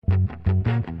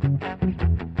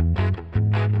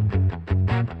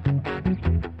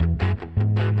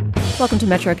Welcome to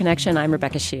Metro Connection. I'm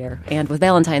Rebecca Shear. And with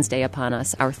Valentine's Day upon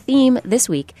us, our theme this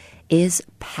week is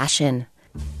passion.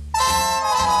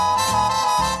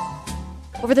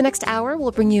 Over the next hour,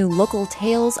 we'll bring you local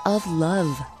tales of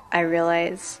love. I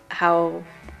realize how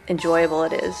enjoyable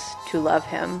it is to love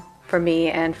him for me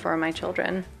and for my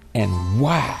children. And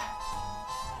why?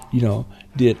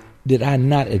 Did I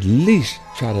not at least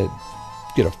try to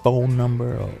get a phone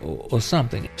number or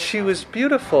something? She was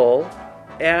beautiful,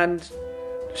 and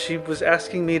she was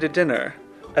asking me to dinner,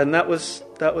 and that was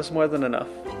more than enough.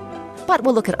 But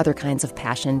we'll look at other kinds of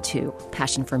passion, too.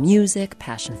 Passion for music,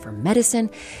 passion for medicine,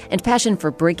 and passion for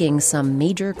breaking some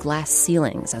major glass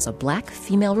ceilings as a black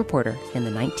female reporter in the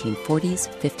 1940s,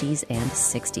 50s, and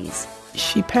 60s.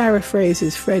 She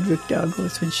paraphrases Frederick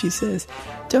Douglass when she says,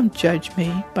 "Don't judge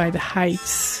me by the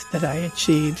heights that I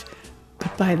achieved,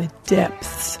 but by the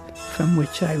depths from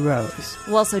which I rose."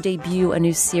 We'll also debut a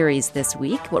new series this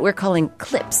week, what we're calling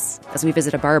Clips, as we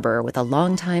visit a barber with a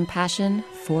longtime passion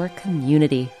for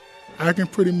community. I can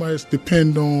pretty much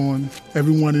depend on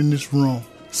everyone in this room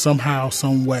somehow,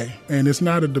 some way. And it's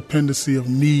not a dependency of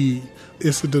need,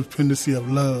 it's a dependency of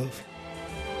love.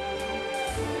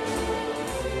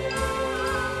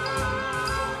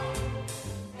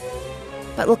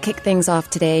 But we'll kick things off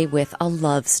today with a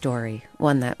love story,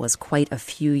 one that was quite a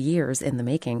few years in the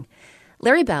making.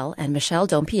 Larry Bell and Michelle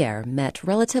Dompierre met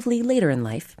relatively later in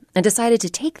life and decided to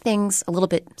take things a little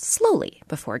bit slowly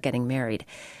before getting married.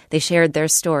 They shared their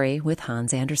story with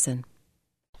Hans Anderson.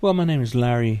 Well, my name is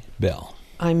Larry Bell.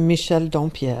 I'm Michelle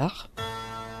Dompierre.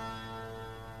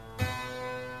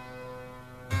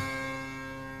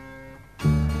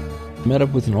 Met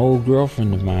up with an old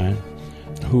girlfriend of mine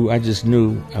who I just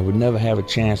knew I would never have a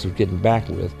chance of getting back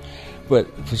with. But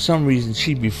for some reason,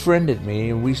 she befriended me,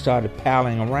 and we started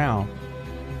palling around.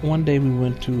 One day we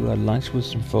went to lunch with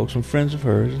some folks, some friends of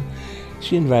hers.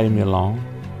 She invited me along,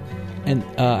 and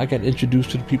I got introduced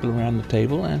to the people around the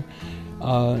table,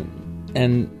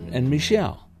 and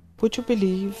Michelle. Would you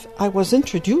believe I was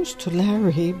introduced to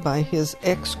Larry by his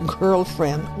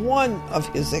ex-girlfriend, one of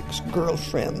his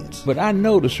ex-girlfriends. But I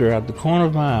noticed her out the corner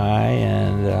of my eye,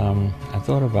 and I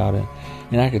thought about it,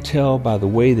 and I could tell by the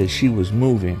way that she was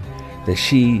moving that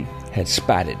she had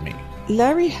spotted me.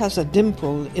 Larry has a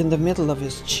dimple in the middle of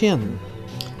his chin,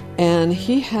 and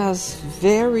he has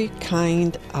very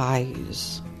kind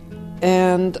eyes,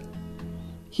 and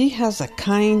he has a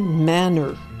kind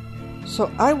manner.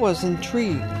 So I was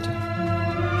intrigued.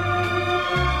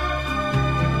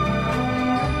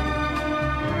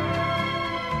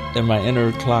 And my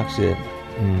inner clock said,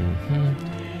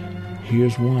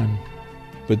 here's one.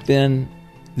 But then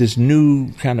this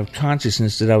new kind of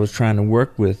consciousness that I was trying to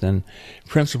work with and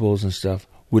principles and stuff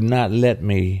would not let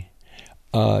me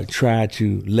try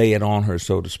to lay it on her,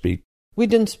 so to speak. We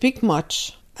didn't speak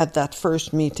much at that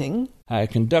first meeting. I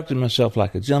conducted myself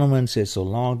like a gentleman, said so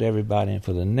long to everybody, and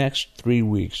for the next 3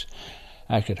 weeks,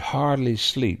 I could hardly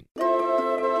sleep.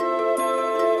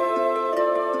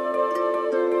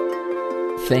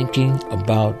 Thinking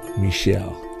about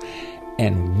Michelle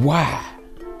and why,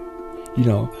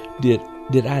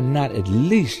 did I not at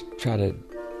least try to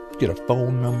get a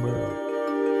phone number?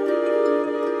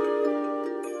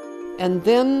 And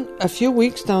then a few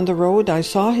weeks down the road, I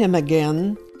saw him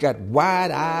again. Got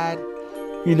wide-eyed,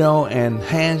 and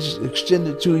hands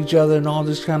extended to each other and all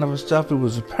this kind of stuff. It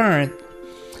was apparent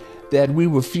that we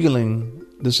were feeling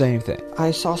the same thing.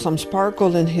 I saw some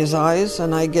sparkle in his eyes,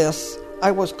 and I guess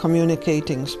I was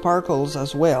communicating sparkles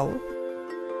as well.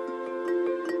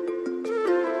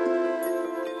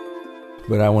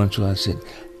 But I said,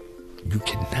 you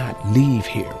cannot leave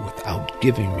here without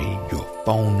giving me your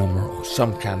phone number or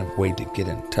some kind of way to get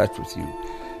in touch with you.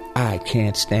 I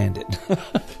can't stand it.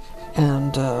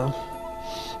 And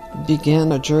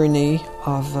began a journey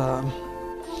of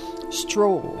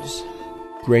strolls.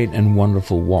 Great and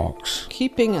wonderful walks.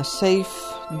 Keeping a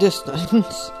safe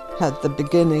distance at the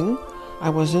beginning. I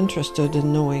was interested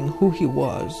in knowing who he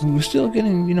was. We were still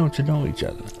getting, to know each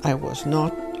other. I was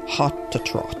not hot to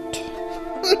trot.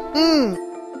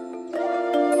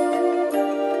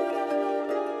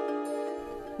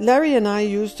 Larry and I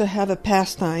used to have a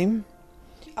pastime.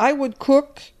 I would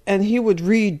cook and he would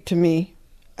read to me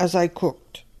as I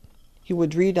cooked. He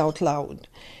would read out loud.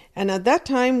 And at that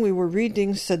time we were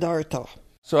reading Siddhartha.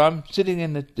 So I'm sitting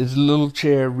in this little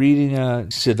chair reading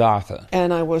Siddhartha.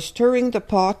 And I was stirring the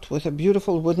pot with a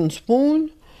beautiful wooden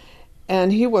spoon,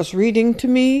 and he was reading to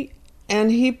me,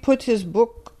 and he put his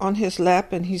book on his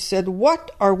lap, and he said, "What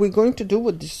are we going to do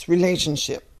with this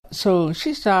relationship?" So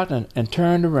she stopped and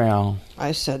turned around.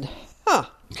 I said,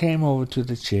 Came over to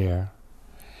the chair,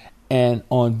 and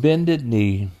on bended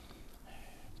knee,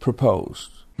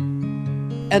 proposed.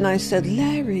 And I said,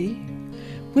 Larry,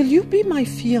 will you be my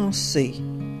fiancé?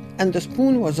 And the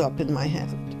spoon was up in my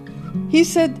hand. He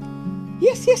said,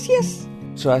 yes, yes, yes.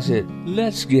 So I said,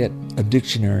 let's get a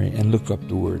dictionary and look up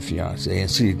the word fiancé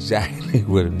and see exactly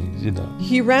what it means,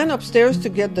 He ran upstairs to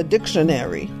get the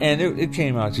dictionary. And it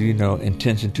came out to,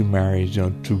 intention to marry, to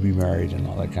be married and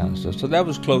all that kind of stuff. So that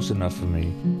was close enough for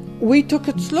me. We took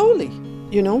it slowly,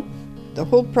 The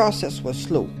whole process was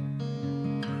slow.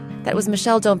 That was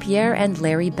Michelle Dompierre and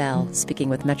Larry Bell speaking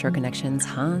with Metro Connections'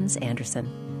 Hans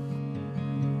Anderson.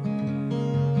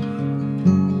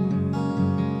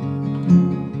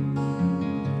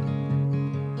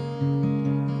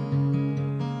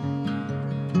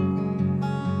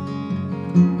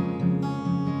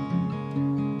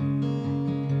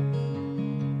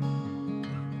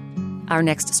 Our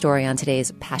next story on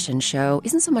today's Passion Show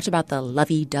isn't so much about the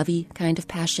lovey-dovey kind of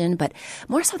passion, but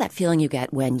more so that feeling you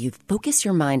get when you focus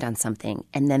your mind on something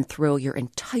and then throw your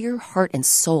entire heart and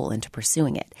soul into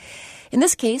pursuing it. In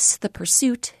this case, the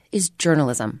pursuit is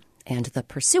journalism, and the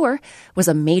pursuer was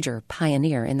a major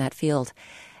pioneer in that field.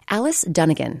 Alice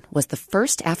Dunnigan was the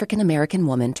first African-American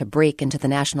woman to break into the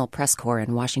National Press Corps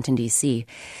in Washington, D.C.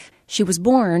 She was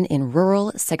born in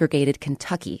rural, segregated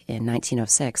Kentucky in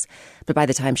 1906, but by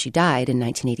the time she died in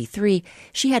 1983,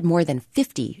 she had more than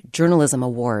 50 journalism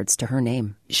awards to her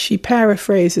name. She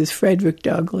paraphrases Frederick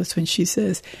Douglass when she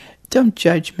says, "Don't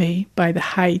judge me by the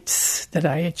heights that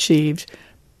I achieved,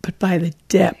 but by the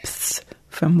depths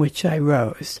from which I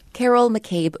rose." Carol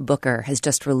McCabe Booker has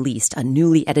just released a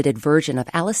newly edited version of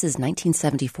Alice's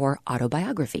 1974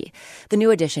 autobiography. The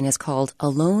new edition is called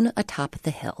Alone Atop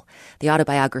the Hill, the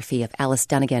autobiography of Alice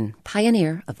Dunnigan,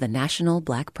 pioneer of the national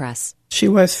black press. She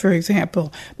was, for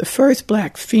example, the first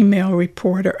black female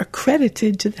reporter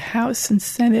accredited to the House and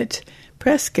Senate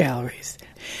press galleries.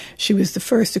 She was the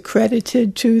first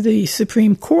accredited to the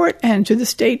Supreme Court and to the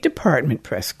State Department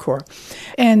press corps.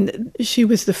 And she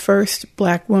was the first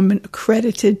black woman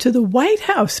accredited to the White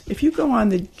House. If you go on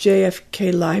the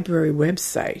JFK Library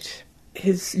website,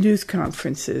 his news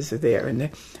conferences are there, and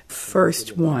the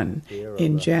first one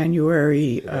in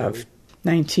January of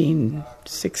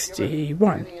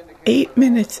 1961. 8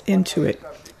 minutes into it,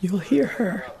 you'll hear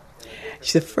her.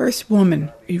 She's the first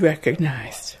woman he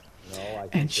recognized.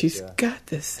 And she's got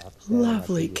this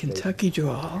lovely Kentucky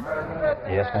drawl.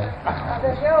 Yes, ma'am.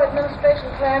 Does your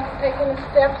administration plan to take any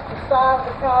steps to solve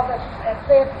the problem at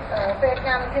Fayette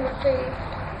County, Tennessee,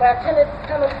 where tenant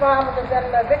farmers have been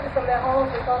evicted from their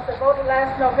homes because they voted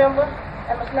last November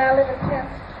and must now live in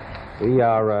tents? We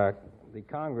are... The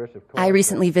Congress of I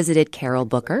recently visited Carol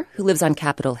Booker, who lives on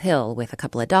Capitol Hill with a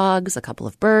couple of dogs, a couple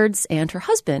of birds, and her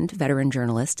husband, veteran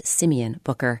journalist Simeon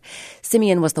Booker.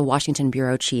 Simeon was the Washington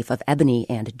bureau chief of Ebony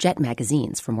and Jet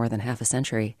magazines for more than half a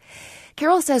century.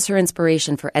 Carol says her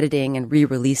inspiration for editing and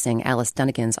re-releasing Alice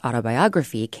Dunnigan's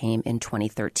autobiography came in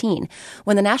 2013,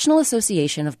 when the National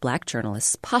Association of Black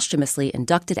Journalists posthumously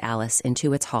inducted Alice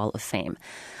into its Hall of Fame.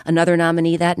 Another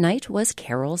nominee that night was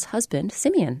Carol's husband,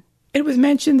 Simeon. It was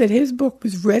mentioned that his book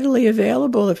was readily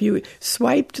available if you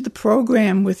swiped the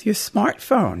program with your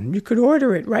smartphone. You could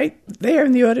order it right there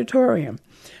in the auditorium.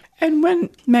 And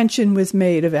when mention was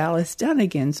made of Alice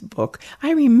Dunnigan's book,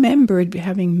 I remembered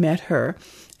having met her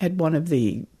at one of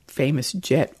the famous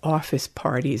Jet office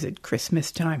parties at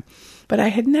Christmas time. But I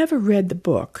had never read the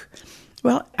book.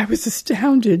 Well, I was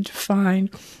astounded to find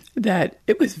that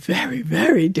it was very,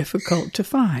 very difficult to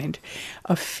find.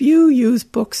 A few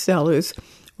used booksellers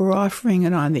were offering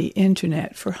it on the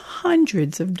internet for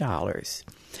hundreds of dollars.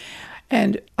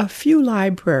 And a few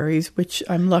libraries, which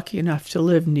I'm lucky enough to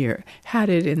live near, had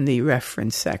it in the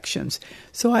reference sections.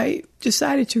 So I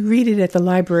decided to read it at the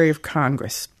Library of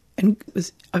Congress. And it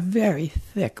was a very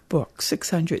thick book,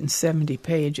 670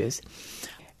 pages.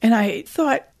 And I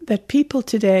thought that people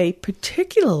today,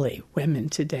 particularly women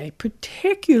today,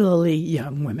 particularly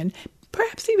young women,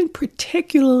 perhaps even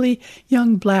particularly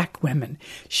young black women,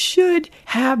 should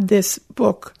have this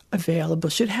book available,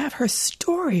 should have her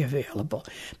story available,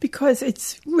 because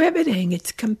it's riveting,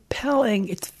 it's compelling,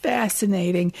 it's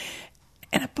fascinating,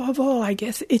 and above all, I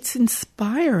guess, it's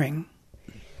inspiring.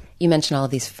 You mentioned all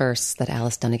of these firsts that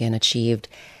Alice Dunnigan achieved.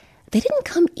 They didn't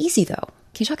come easy, though.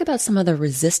 Can you talk about some of the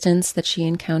resistance that she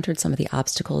encountered, some of the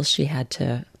obstacles she had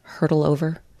to hurdle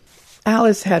over?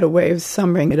 Alice had a way of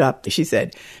summing it up. She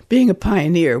said, being a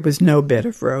pioneer was no bed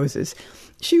of roses.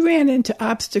 She ran into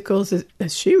obstacles,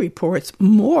 as she reports,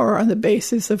 more on the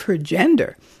basis of her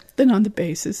gender than on the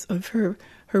basis of her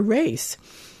race.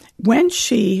 when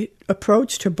she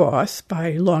approached her boss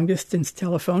by long-distance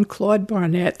telephone, Claude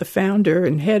Barnett, the founder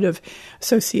and head of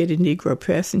Associated Negro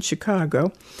Press in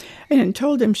Chicago, and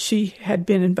told him she had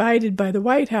been invited by the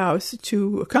White House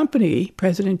to accompany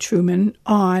President Truman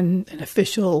on an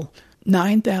official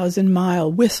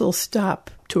 9,000-mile whistle-stop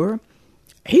tour,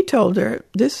 he told her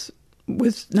this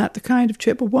was not the kind of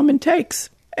trip a woman takes.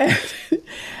 And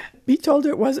he told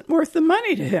her it wasn't worth the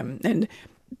money to him. And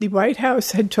the White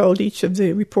House had told each of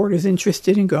the reporters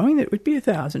interested in going that it would be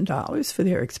 $1,000 for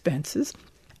their expenses.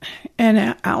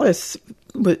 And Alice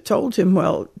told him,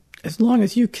 well, as long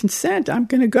as you consent, I'm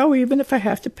going to go even if I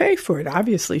have to pay for it.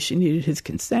 Obviously, she needed his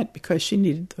consent because she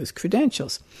needed those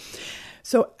credentials.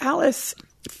 So Alice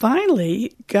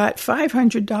finally got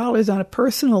 $500 on a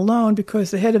personal loan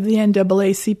because the head of the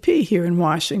NAACP here in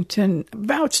Washington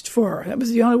vouched for her. That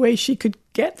was the only way she could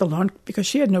get the loan because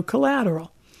she had no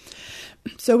collateral.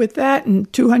 So with that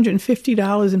and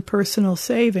 $250 in personal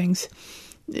savings,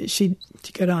 she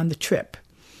got on the trip.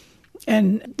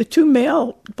 And the two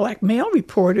black male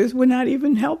reporters were not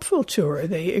even helpful to her.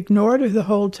 They ignored her the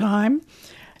whole time.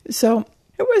 So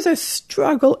it was a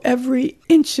struggle every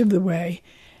inch of the way.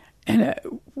 And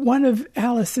one of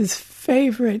Alice's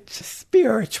favorite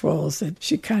spirituals that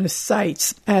she kind of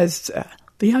cites as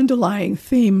the underlying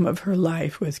theme of her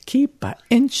life was keep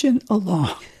inching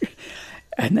along.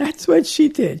 And that's what she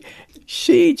did.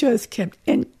 She just kept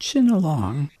inching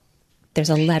along. There's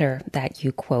a letter that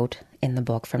you quote in the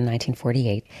book from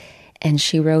 1948, and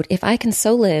she wrote, "If I can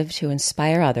so live to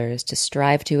inspire others to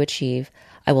strive to achieve,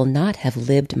 I will not have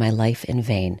lived my life in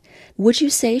vain." Would you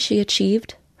say she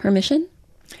achieved her mission?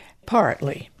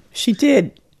 Partly. She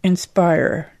did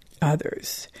inspire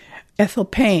others. Ethel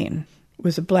Payne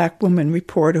was a black woman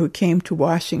reporter who came to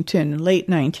Washington in late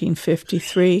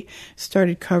 1953,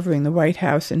 started covering the White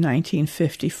House in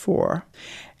 1954.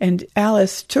 And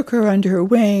Alice took her under her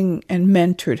wing and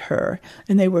mentored her,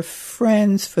 and they were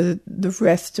friends for the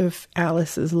rest of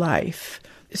Alice's life.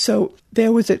 So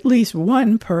there was at least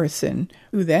one person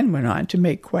who then went on to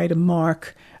make quite a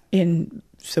mark in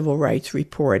civil rights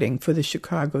reporting for the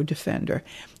Chicago Defender.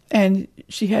 And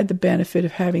she had the benefit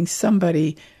of having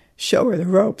somebody show her the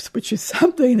ropes, which is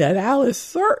something that Alice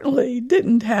certainly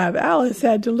didn't have. Alice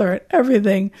had to learn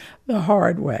everything the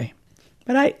hard way.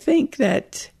 But I think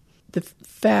that the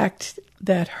fact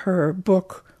that her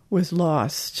book was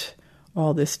lost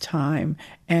all this time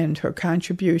and her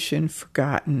contribution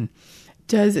forgotten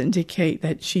does indicate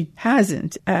that she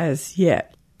hasn't as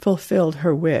yet fulfilled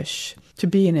her wish to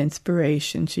be an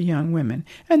inspiration to young women.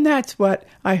 And that's what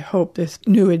I hope this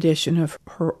new edition of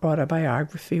her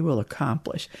autobiography will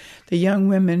accomplish. The young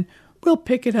women will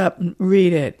pick it up and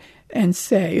read it and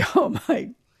say, oh my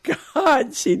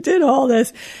God, she did all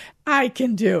this. I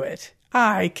can do it.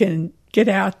 I can get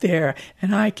out there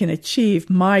and I can achieve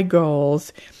my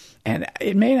goals. And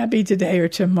it may not be today or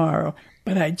tomorrow,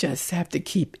 but I just have to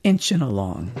keep inching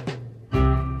along.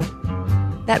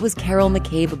 That was Carol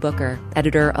McCabe Booker,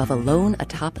 editor of Alone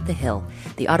Atop the Hill,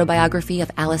 the autobiography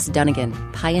of Alice Dunnigan,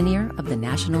 pioneer of the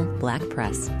National Black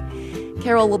Press.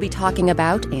 Carol will be talking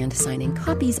about and signing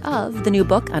copies of the new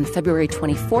book on February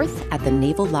 24th at the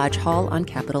Naval Lodge Hall on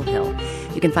Capitol Hill.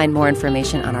 You can find more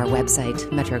information on our website,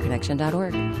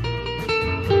 metroconnection.org.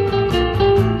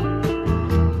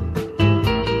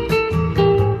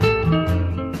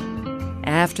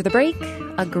 After the break,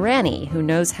 a granny who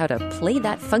knows how to play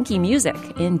that funky music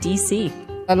in D.C.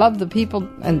 I love the people,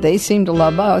 and they seem to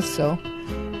love us, so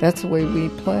that's the way we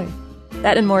play.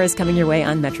 That and more is coming your way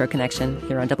on Metro Connection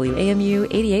here on WAMU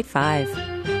 88.5.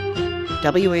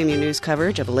 WAMU News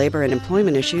coverage of labor and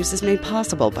employment issues is made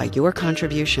possible by your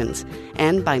contributions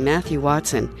and by Matthew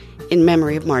Watson, in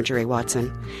memory of Marjorie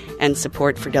Watson. And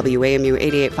support for WAMU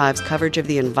 88.5's coverage of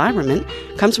the environment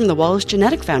comes from the Wallace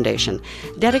Genetic Foundation,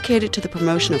 dedicated to the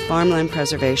promotion of farmland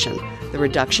preservation, the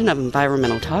reduction of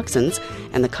environmental toxins,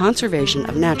 and the conservation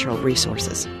of natural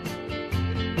resources.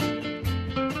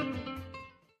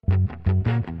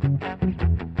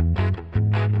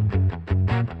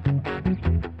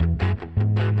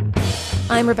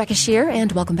 I'm Rebecca Shear,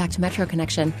 and welcome back to Metro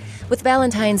Connection. With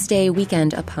Valentine's Day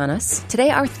weekend upon us, today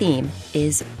our theme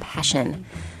is passion.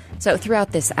 So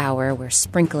throughout this hour, we're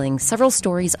sprinkling several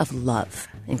stories of love,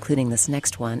 including this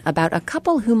next one about a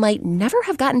couple who might never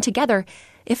have gotten together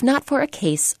if not for a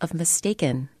case of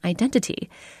mistaken identity.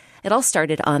 It all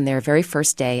started on their very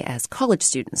first day as college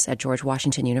students at George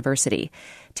Washington University.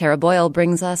 Tara Boyle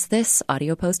brings us this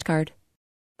audio postcard.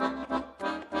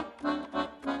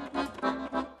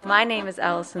 My name is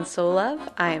Allison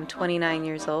Solove. I am 29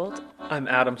 years old. I'm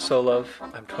Adam Solove.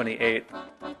 I'm 28.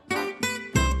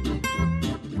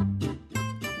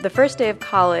 The first day of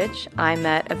college, I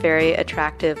met a very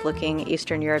attractive-looking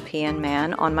Eastern European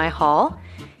man on my hall.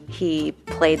 He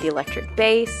played the electric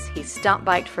bass, he stunt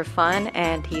biked for fun,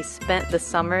 and he spent the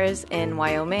summers in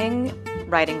Wyoming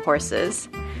riding horses.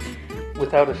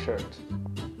 Without a shirt.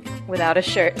 Without a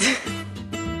shirt.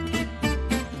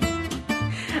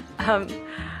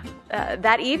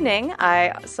 That evening,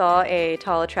 I saw a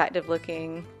tall,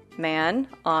 attractive-looking man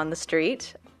on the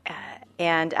street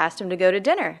and asked him to go to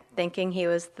dinner, thinking he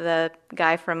was the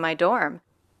guy from my dorm.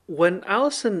 When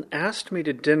Allison asked me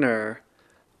to dinner,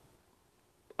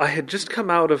 I had just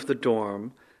come out of the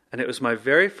dorm, and it was my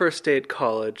very first day at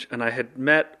college, and I had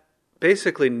met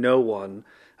basically no one,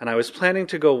 and I was planning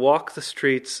to go walk the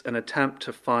streets and attempt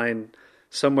to find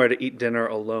somewhere to eat dinner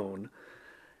alone.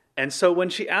 And so when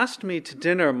she asked me to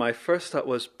dinner, my first thought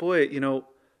was, boy, you know,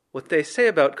 what they say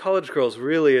about college girls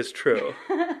really is true.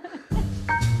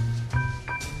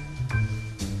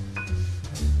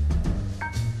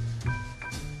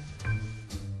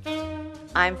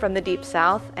 I'm from the Deep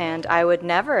South, and I would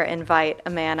never invite a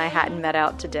man I hadn't met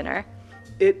out to dinner.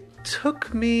 It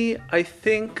took me, I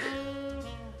think,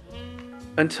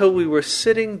 until we were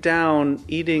sitting down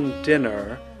eating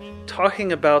dinner,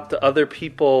 talking about the other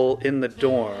people in the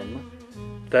dorm,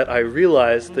 that I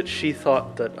realized that she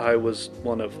thought that I was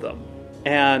one of them.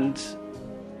 And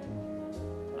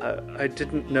I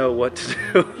didn't know what to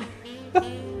do.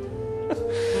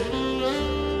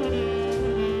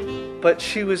 But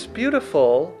she was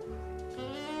beautiful,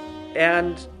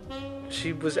 and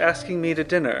she was asking me to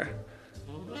dinner.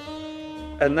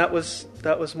 And that was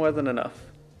more than enough.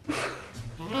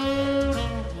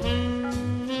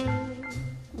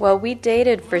 Well, we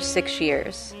dated for 6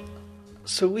 years.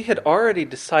 So we had already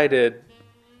decided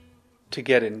to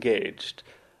get engaged,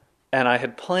 and I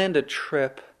had planned a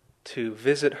trip to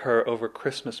visit her over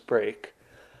Christmas break.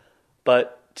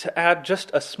 But to add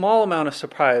just a small amount of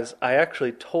surprise, I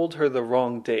actually told her the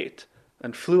wrong date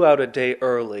and flew out a day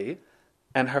early,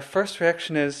 and her first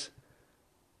reaction is,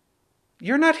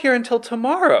 "You're not here until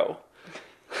tomorrow."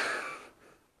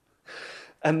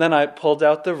 And then I pulled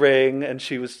out the ring, and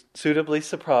she was suitably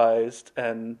surprised,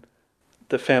 and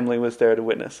the family was there to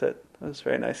witness it. It was a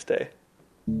very nice day.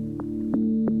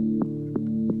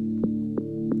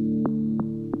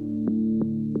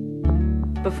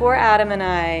 Before Adam and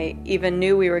I even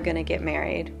knew we were going to get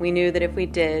married, we knew that if we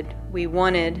did, we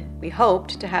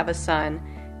hoped to have a son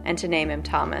and to name him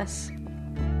Thomas.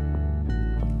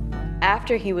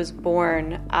 After he was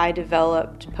born, I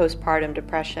developed postpartum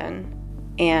depression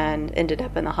and ended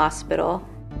up in the hospital.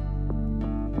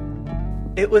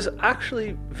 It was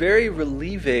actually very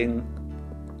relieving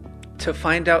to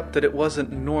find out that it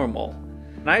wasn't normal.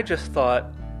 And I just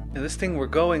thought, this thing we're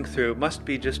going through must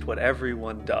be just what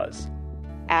everyone does.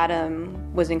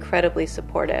 Adam was incredibly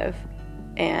supportive,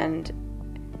 and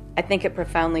I think it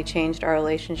profoundly changed our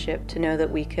relationship to know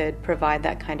that we could provide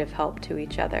that kind of help to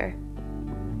each other.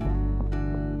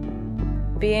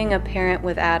 Being a parent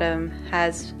with Adam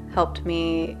has helped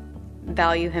me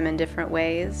value him in different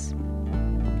ways.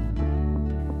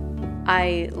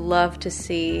 I love to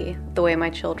see the way my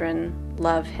children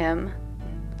love him.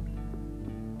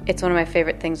 It's one of my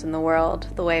favorite things in the world,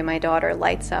 the way my daughter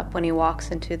lights up when he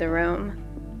walks into the room.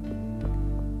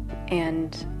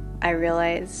 And I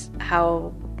realize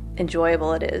how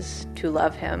enjoyable it is to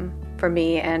love him, for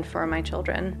me and for my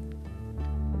children.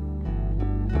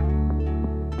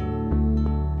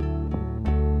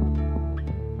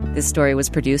 This story was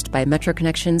produced by Metro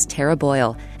Connections' Tara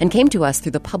Boyle and came to us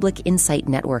through the Public Insight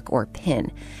Network, or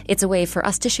PIN. It's a way for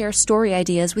us to share story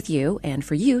ideas with you and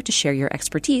for you to share your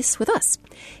expertise with us.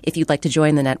 If you'd like to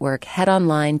join the network, head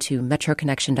online to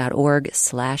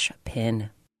metroconnection.org/PIN.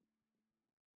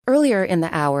 Earlier in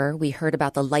the hour, we heard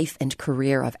about the life and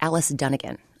career of Alice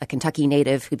Dunnigan, a Kentucky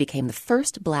native who became the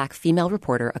first black female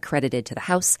reporter accredited to the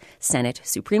House, Senate,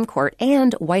 Supreme Court,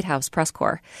 and White House press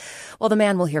corps. While the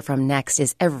man we'll hear from next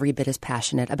is every bit as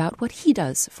passionate about what he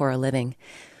does for a living.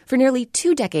 For nearly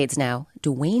 2 decades now,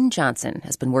 Dwayne Johnson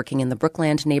has been working in the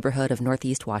Brookland neighborhood of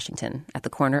Northeast Washington at the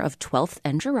corner of 12th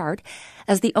and Girard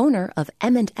as the owner of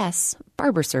M&S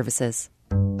Barber Services.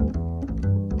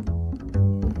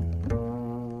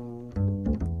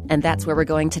 And that's where we're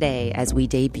going today as we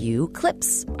debut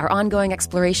Clips, our ongoing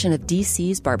exploration of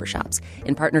DC's barbershops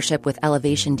in partnership with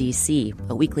Elevation DC,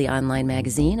 a weekly online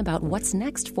magazine about what's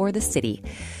next for the city.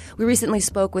 We recently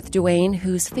spoke with Dwayne,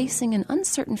 who's facing an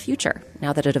uncertain future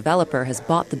now that a developer has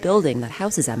bought the building that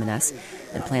houses M&S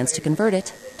and plans to convert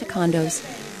it to condos.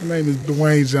 My name is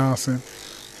Dwayne Johnson.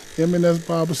 M&S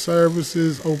Barber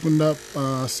Services opened up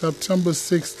September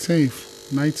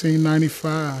 16th,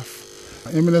 1995.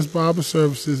 M&S Barber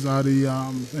Services are the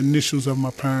initials of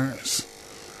my parents.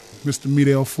 Mr.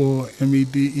 Medell Ford,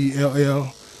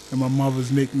 Medell, and my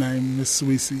mother's nickname, Miss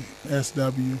Sweetie,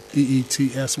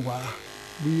 Sweetsy.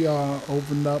 We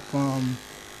opened up,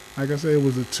 like I said, it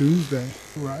was a Tuesday,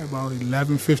 right about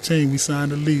 11:15. We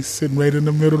signed a lease, sitting right in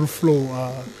the middle of the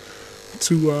floor,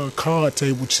 2 card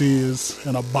table chairs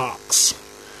and a box.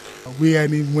 We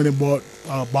hadn't even went and bought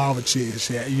barber chairs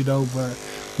yet, but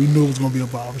we knew it was going to be a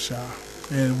barber shop.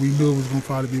 And we knew it was going to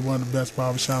probably be one of the best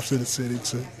barber shops in the city,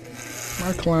 too.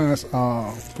 My clients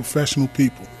are professional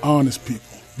people, honest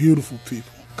people, beautiful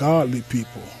people, godly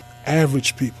people,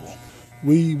 average people.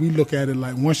 We look at it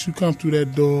like once you come through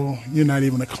that door, you're not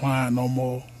even a client no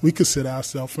more. We consider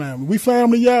ourselves family. We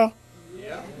family, y'all?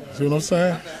 Yeah. See what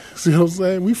I'm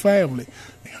saying? We family.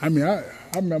 I mean,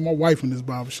 I met my wife in this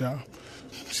barbershop.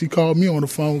 She called me on the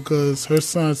phone because her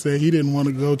son said he didn't want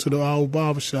to go to the old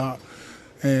barbershop.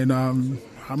 And I'm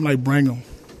like, bring him.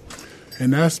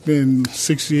 And that's been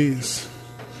 6 years.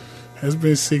 That's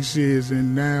been 6 years,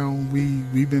 and now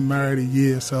we've been married a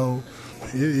year, so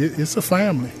it's a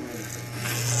family.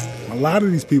 A lot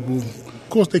of these people, of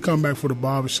course, they come back for the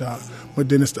barbershop, but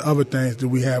then it's the other things that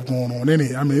we have going on in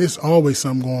here. I mean, it's always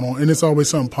something going on, and it's always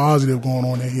something positive going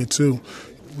on in here, too.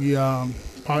 We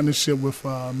partnership with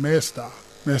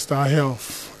MedStar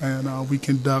Health, and we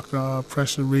conduct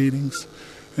pressure readings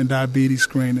and diabetes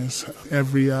screenings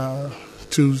every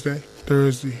Tuesday,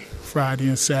 Thursday, Friday,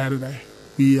 and Saturday.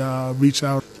 We reach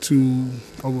out to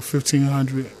over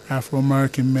 1,500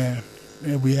 Afro-American men,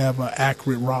 and we have an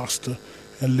accurate roster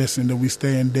and listen that we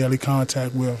stay in daily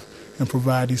contact with and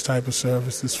provide these type of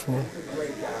services for.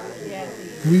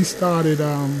 We started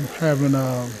having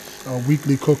a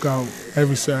weekly cookout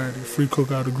every Saturday, free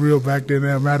cookout, the grill back there.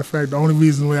 As a matter of fact, the only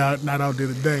reason we're not out there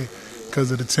today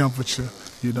because of the temperature,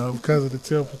 because of the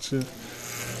temperature.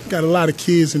 Got a lot of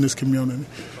kids in this community,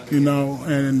 and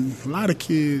a lot of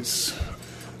kids,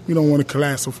 we don't want to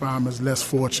classify them as less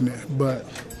fortunate, but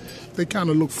they kind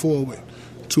of look forward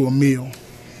to a meal.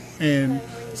 And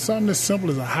something as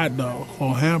simple as a hot dog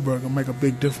or a hamburger make a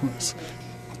big difference.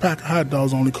 A pack of hot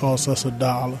dogs only costs us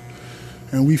 $1,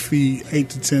 and we feed 8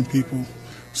 to 10 people.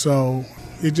 So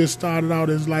it just started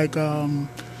out as like a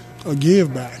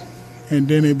give back, and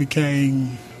then it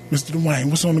became, Mr. Dwayne,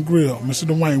 what's on the grill? Mr.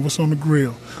 Dwayne, what's on the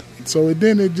grill? So it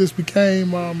just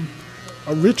became a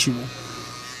ritual.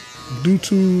 Due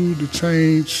to the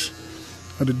change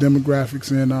of the demographics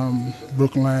in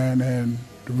Brookland and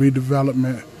the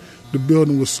redevelopment, the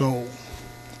building was sold.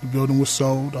 The building was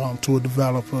sold to a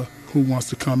developer who wants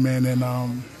to come in and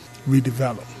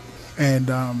redevelop. And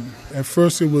at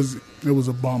first it was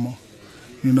a bummer,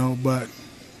 but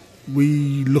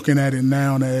we looking at it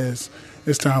now as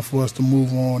it's time for us to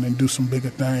move on and do some bigger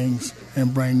things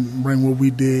and bring what we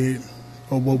did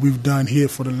or what we've done here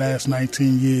for the last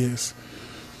 19 years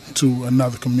to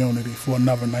another community for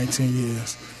another 19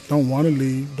 years. Don't want to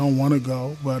leave, don't want to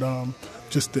go, but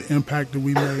just the impact that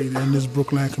we made in this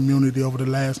Brookland community over the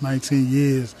last 19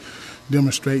 years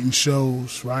demonstrating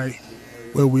shows, right,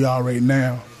 where we are right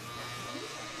now.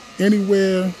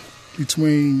 Anywhere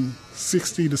between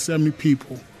 60 to 70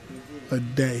 people a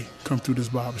day come through this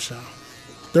barbershop.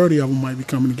 30 of them might be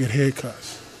coming to get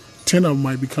haircuts. 10 of them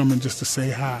might be coming just to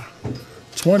say hi.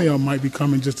 20 of them might be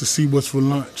coming just to see what's for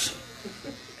lunch.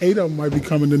 8 of them might be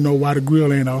coming to know why the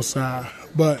grill ain't outside.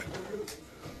 But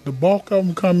the bulk of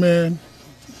them come in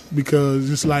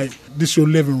because it's like, this your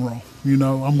living room.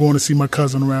 I'm going to see my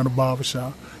cousin around the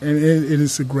barbershop. And it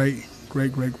is a great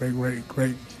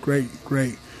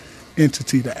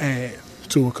entity to add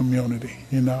to a community,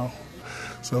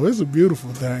 So it's a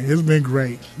beautiful thing. It's been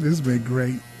great.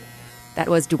 That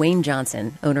was Dwayne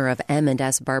Johnson, owner of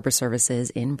M&S Barber Services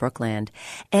in Brookland.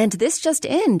 And this just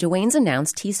in, Dwayne's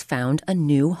announced he's found a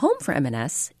new home for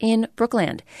M&S in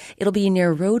Brookland. It'll be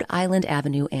near Rhode Island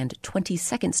Avenue and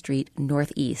 22nd Street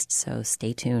Northeast, so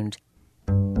stay tuned.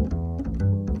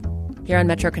 Here on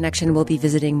Metro Connection, we'll be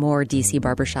visiting more D.C.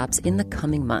 barbershops in the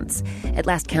coming months. At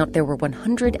last count, there were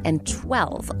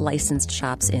 112 licensed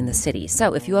shops in the city.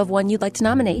 So if you have one you'd like to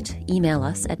nominate, email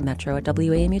us at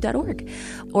metro@wamu.org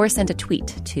or send a tweet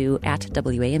to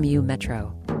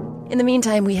 @WAMU-Metro. In the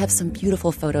meantime, we have some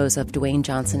beautiful photos of Dwayne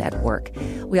Johnson at work.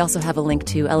 We also have a link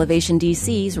to Elevation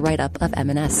DC's write-up of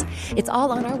M&S. It's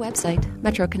all on our website,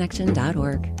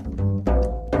 metroconnection.org.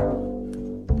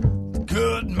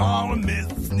 Good morning,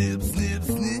 Mr. Snip, Snip,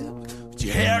 Snip. But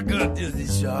your haircut is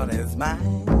as short as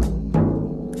mine.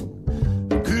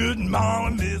 Good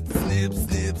morning, Mr. Snip,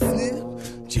 Snip, Snip.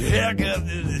 But your haircut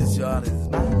is as short as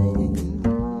mine.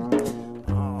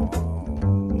 Oh,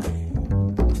 man.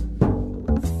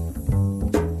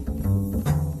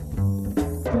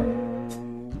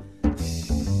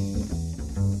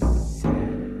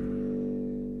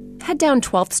 down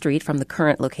 12th Street from the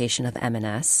current location of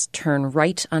M&S, turn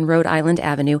right on Rhode Island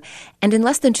Avenue, and in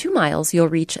less than 2 miles, you'll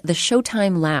reach the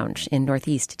Showtime Lounge in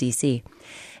Northeast D.C.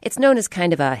 It's known as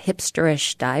kind of a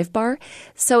hipsterish dive bar,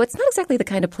 so it's not exactly the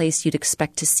kind of place you'd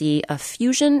expect to see a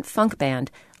fusion funk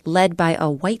band led by a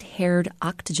white-haired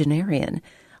octogenarian.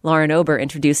 Lauren Ober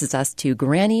introduces us to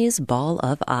Granny's Ball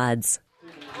of Odds.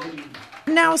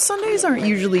 Now, Sundays aren't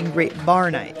usually great bar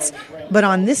nights, but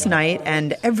on this night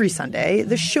and every Sunday,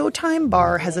 the Showtime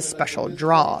bar has a special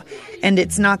draw. And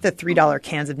it's not the $3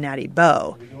 cans of Natty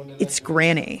Boh. It's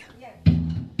Granny.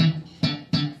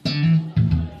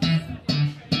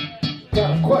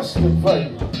 Got a question for you.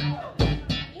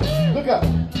 Look up.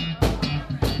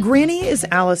 Granny is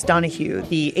Alice Donahue,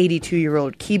 the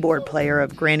 82-year-old keyboard player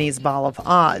of Granny's Ball of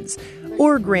Odds,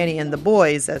 or Granny and the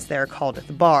Boys, as they're called at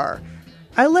the bar.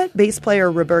 I let bass player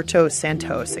Roberto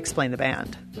Santos explain the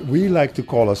band. We like to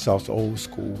call ourselves old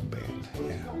school band.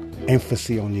 Yeah.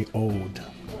 Emphasis on the old.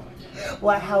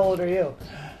 Well, how old are you?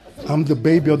 I'm the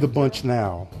baby of the bunch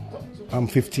now. I'm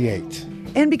 58.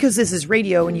 And because this is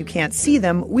radio and you can't see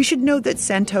them, we should note that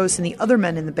Santos and the other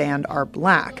men in the band are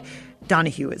black.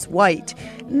 Donahue is white.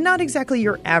 Not exactly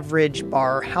your average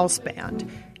bar house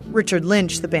band. Richard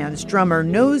Lynch, the band's drummer,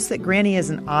 knows that Granny is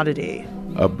an oddity.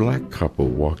 A black couple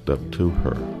walked up to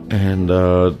her, and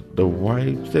the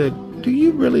wife said, "Do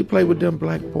you really play with them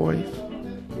black boys?"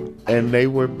 And they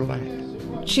were black.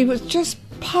 She was just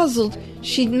puzzled.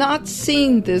 She'd not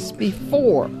seen this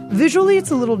before. Visually,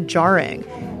 it's a little jarring.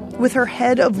 With her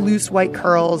head of loose white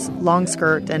curls, long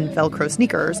skirt, and Velcro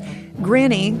sneakers,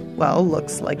 Granny, well,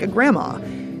 looks like a grandma.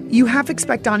 You half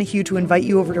expect Donahue to invite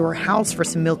you over to her house for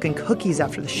some milk and cookies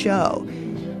after the show.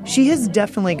 She has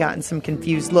definitely gotten some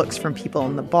confused looks from people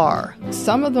in the bar.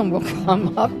 Some of them will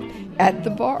come up at the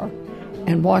bar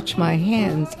and watch my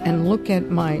hands and look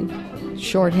at my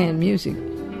shorthand music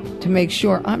to make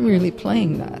sure I'm really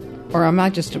playing that, or am I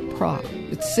just a prop?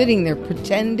 It's sitting there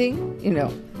pretending,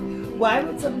 Why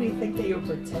would somebody think that you're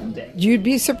pretending? You'd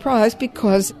be surprised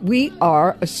because we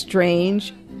are a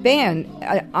strange band.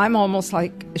 I'm almost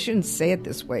like, I shouldn't say it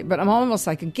this way, but I'm almost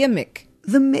like a gimmick.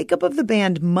 The makeup of the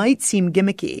band might seem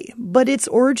gimmicky, but its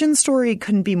origin story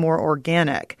couldn't be more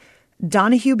organic.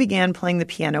 Donahue began playing the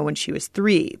piano when she was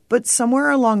 3, but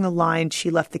somewhere along the line she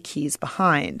left the keys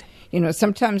behind.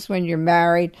 Sometimes when you're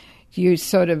married, you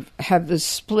sort of have this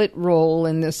split role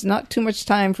and there's not too much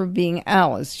time for being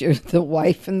Alice. You're the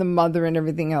wife and the mother and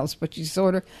everything else, but you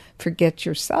sort of forget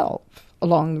yourself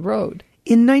along the road.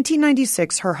 In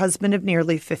 1996, her husband of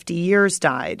nearly 50 years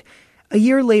died. A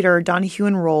year later, Donahue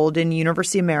enrolled in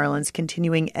University of Maryland's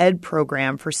continuing ed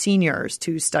program for seniors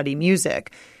to study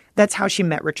music. That's how she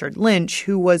met Richard Lynch,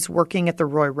 who was working at the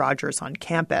Roy Rogers on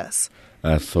campus.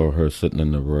 I saw her sitting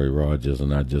in the Roy Rogers,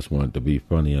 and I just wanted to be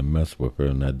funny and mess with her,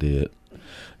 and I did.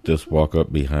 Just walk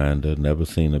up behind her, never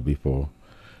seen her before.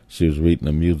 She was reading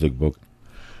a music book,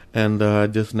 and I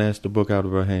just snatched the book out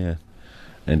of her hand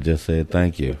and just said,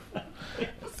 "Thank you."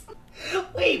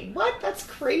 Wait, what? That's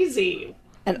crazy.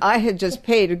 And I had just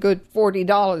paid a good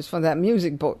 $40 for that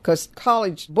music book because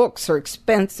college books are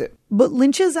expensive. But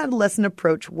Lynch's adolescent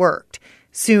approach worked.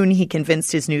 Soon he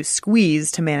convinced his new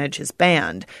squeeze to manage his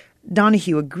band.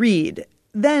 Donahue agreed.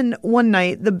 Then, one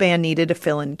night, the band needed a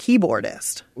fill-in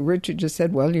keyboardist. Richard just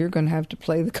said, "Well, you're going to have to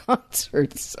play the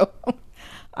concert." So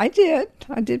I did.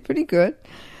 I did pretty good.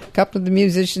 A couple of the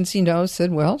musicians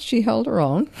said, well, she held her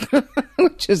own,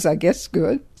 which is, I guess,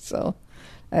 good. So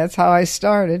that's how I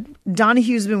started.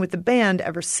 Donahue's been with the band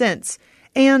ever since.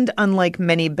 And unlike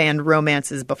many band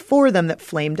romances before them that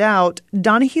flamed out,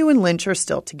 Donahue and Lynch are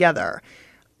still together.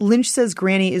 Lynch says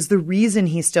Granny is the reason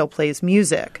he still plays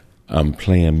music. I'm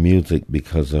playing music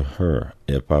because of her.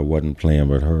 If I wasn't playing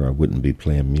with her, I wouldn't be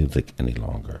playing music any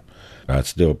longer. I'd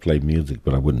still play music,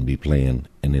 but I wouldn't be playing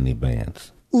in any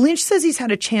bands. Lynch says he's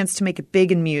had a chance to make it big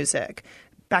in music.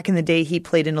 Back in the day, he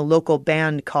played in a local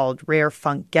band called Rare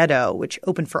Funk Ghetto, which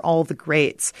opened for all the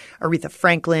greats, Aretha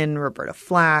Franklin, Roberta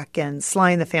Flack, and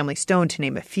Sly and the Family Stone, to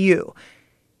name a few.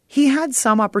 He had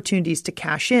some opportunities to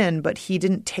cash in, but he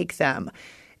didn't take them.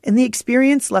 And the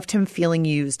experience left him feeling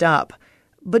used up.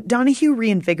 But Donahue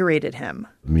reinvigorated him.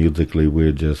 Musically,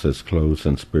 we're just as close,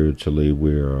 and spiritually,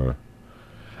 we're...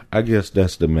 I guess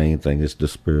that's the main thing. It's the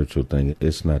spiritual thing.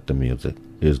 It's not the music.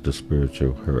 It's the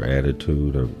spiritual, her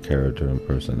attitude, her character, and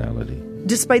personality.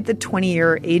 Despite the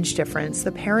 20-year age difference,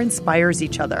 the pair inspires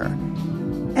each other.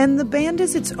 And the band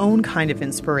is its own kind of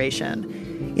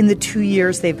inspiration. In the 2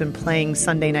 years they've been playing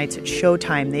Sunday nights at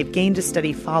Showtime, they've gained a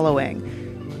steady following.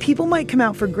 People might come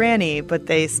out for Granny, but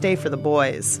they stay for the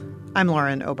boys. I'm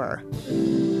Lauren Ober.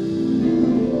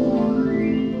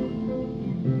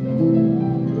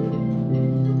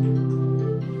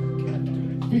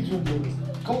 featuring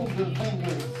the golden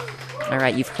fingers. All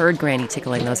right, you've heard Granny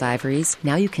tickling those ivories.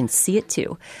 Now you can see it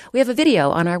too. We have a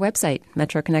video on our website,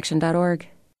 metroconnection.org.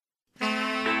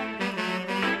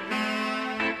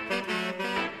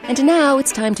 And now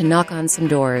it's time to knock on some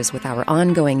doors with our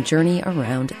ongoing journey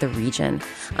around the region.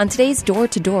 On today's Door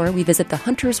to Door, we visit the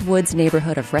Hunters Woods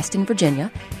neighborhood of Reston, Virginia,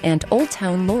 and Old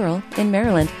Town Laurel in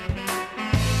Maryland.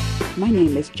 My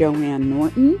name is Joanne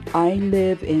Norton. I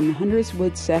live in Hunters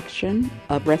Woods section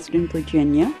of Reston,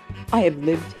 Virginia. I have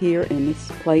lived here in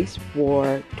this place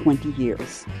for 20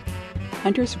 years.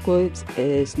 Hunters Woods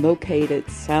is located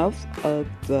south of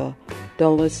the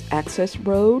Dulles Access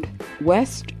Road,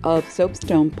 west of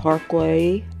Soapstone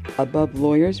Parkway, above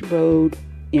Lawyers Road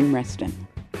in Reston.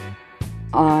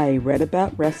 I read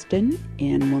about Reston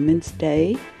in Women's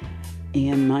Day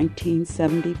in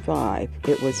 1975.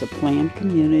 It was a planned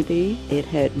community. It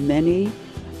had many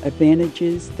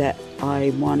advantages that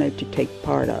I wanted to take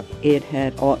part of. It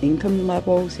had all income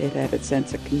levels, it had a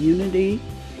sense of community,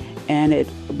 and it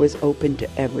was open to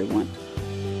everyone.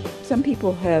 Some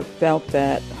people have felt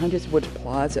that Hunters Woods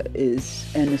Plaza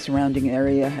and the surrounding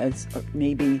area has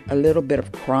maybe a little bit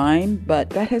of crime,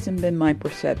 but that hasn't been my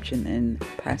perception in the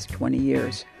past 20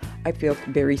 years. I feel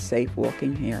very safe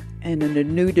walking here. And the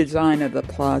new design of the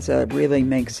plaza really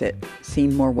makes it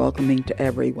seem more welcoming to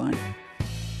everyone.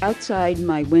 Outside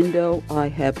my window, I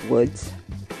have woods.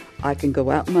 I can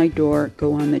go out my door,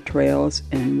 go on the trails,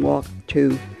 and walk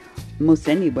to most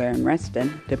anywhere in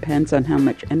Reston. Depends on how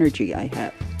much energy I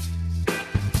have.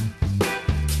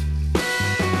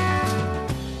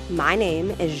 My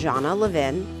name is Jana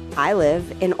Levin. I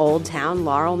live in Old Town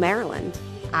Laurel, Maryland.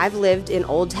 I've lived in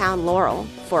Old Town Laurel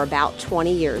for about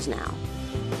 20 years now.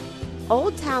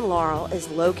 Old Town Laurel is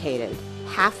located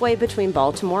halfway between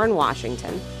Baltimore and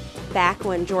Washington. Back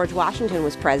when George Washington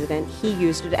was president, he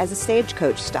used it as a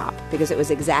stagecoach stop because it was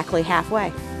exactly halfway.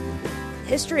 The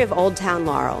history of Old Town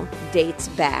Laurel dates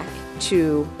back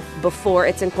to before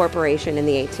its incorporation in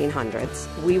the 1800s.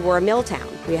 We were a mill town.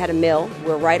 We had a mill.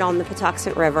 We're right on the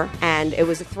Patuxent River, and it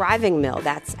was a thriving mill.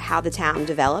 That's how the town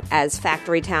developed, as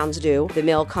factory towns do. The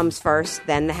mill comes first,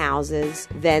 then the houses,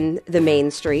 then the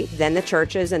main street, then the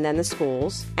churches, and then the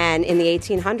schools. And in the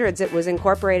 1800s, it was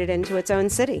incorporated into its own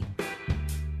city.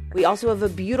 We also have a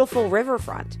beautiful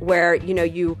riverfront where,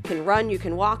 you can run, you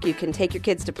can walk, you can take your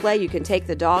kids to play, you can take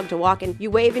the dog to walk, and you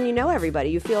wave and you know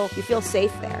everybody. You feel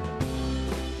safe there.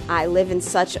 I live in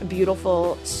such a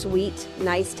beautiful, sweet,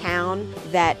 nice town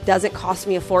that doesn't cost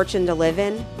me a fortune to live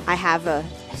in. I have a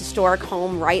historic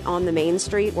home right on the main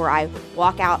street where I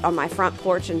walk out on my front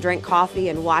porch and drink coffee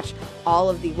and watch all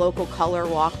of the local color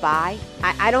walk by.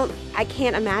 I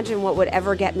can't imagine what would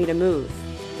ever get me to move.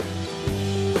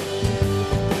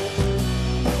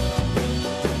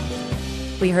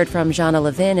 We heard from Jana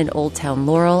Levin in Old Town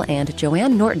Laurel and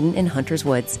Joanne Norton in Hunters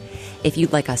Woods. If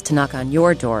you'd like us to knock on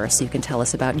your door so you can tell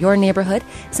us about your neighborhood,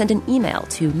 send an email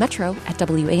to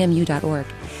metro@wamu.org.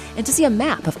 And to see a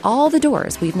map of all the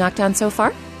doors we've knocked on so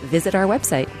far, visit our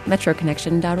website,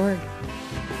 metroconnection.org.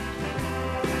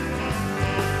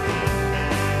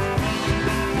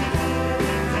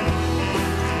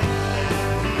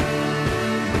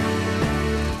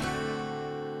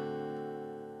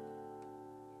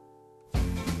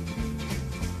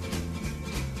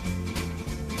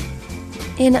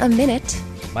 In a minute.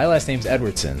 My last name's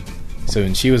Edwardson.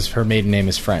 And her maiden name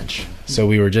is French. So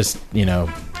we were just,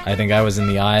 I think I was in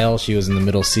the aisle, she was in the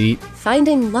middle seat.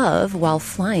 Finding love while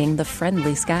flying the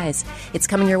friendly skies. It's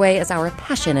coming your way as our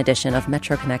Passion edition of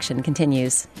Metro Connection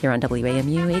continues here on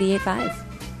WAMU 88.5.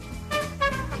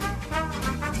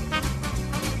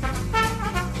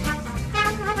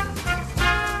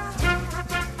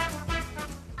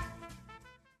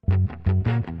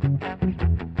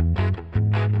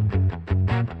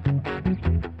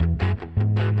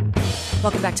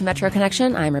 Welcome back to Metro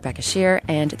Connection. I'm Rebecca Shear,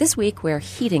 and this week we're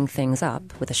heating things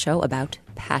up with a show about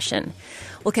passion.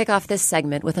 We'll kick off this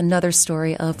segment with another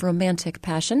story of romantic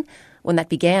passion, one that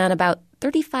began about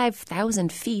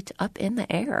 35,000 feet up in the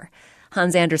air.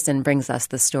 Hans Anderson brings us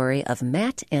the story of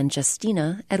Matt and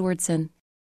Justina Edwardson.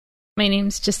 My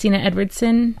name's Justina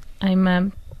Edwardson. I'm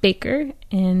a baker,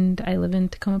 and I live in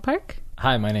Tacoma Park.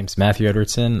 Hi, my name's Matthew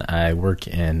Edwardson. I work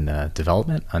in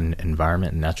development on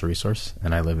environment and natural resource,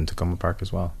 and I live in Tacoma Park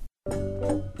as well.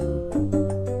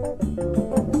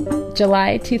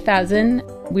 July 2000,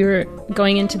 we were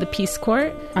going into the Peace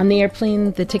Corps. On the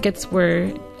airplane, the tickets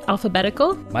were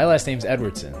alphabetical. My last name's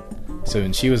Edwardson.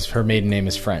 And her maiden name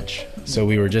is French. So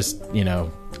we were just,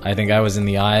 I think I was in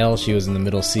the aisle, she was in the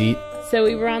middle seat. So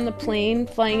we were on the plane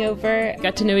flying over,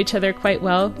 got to know each other quite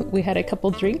well. We had a couple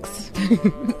drinks.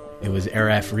 It was Air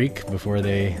Afrique before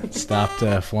they stopped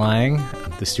flying.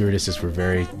 The stewardesses were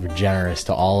very generous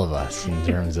to all of us in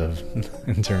terms of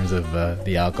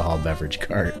the alcohol beverage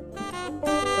cart.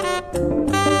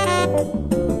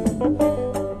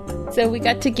 So we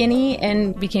got to Guinea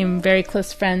and became very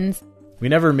close friends. We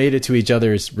never made it to each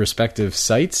other's respective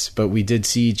sites, but we did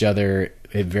see each other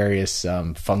at various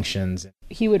functions.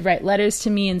 He would write letters to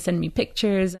me and send me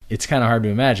pictures. It's kind of hard to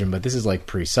imagine, but this is like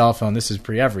pre-cell phone. This is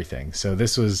pre-everything. So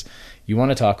this was, you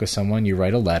want to talk with someone, you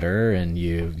write a letter, and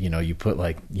you put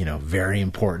very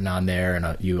important on there. And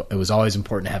it was always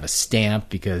important to have a stamp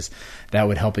because that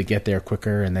would help it get there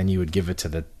quicker. And then you would give it to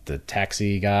the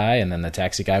taxi guy, and then the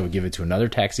taxi guy would give it to another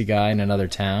taxi guy in another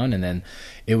town. And then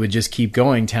it would just keep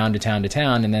going town to town to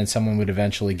town. And then someone would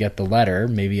eventually get the letter,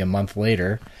 maybe a month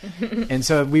later. And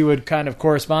so we would kind of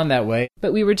correspond that way.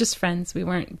 But we were just friends. We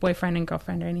weren't boyfriend and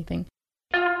girlfriend or anything.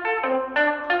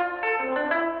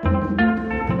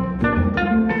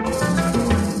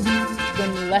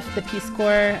 When we left the Peace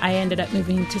Corps, I ended up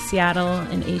moving to Seattle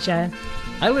in Asia.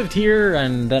 I lived here,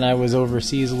 and then I was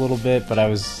overseas a little bit, but I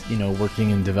was,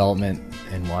 working in development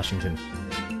in Washington.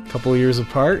 A couple of years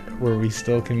apart where we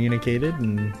still communicated.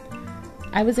 And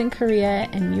I was in Korea,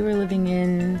 and you were living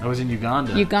in... I was in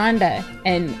Uganda.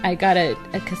 And I got a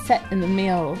cassette in the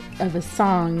mail of a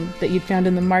song that you'd found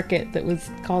in the market that was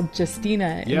called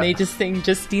Justina, and they just sang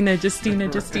Justina,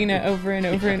 Justina, Justina over and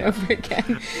over and over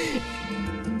again.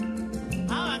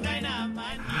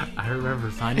 I remember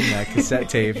finding that cassette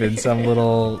tape in some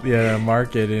little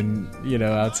market in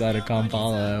outside of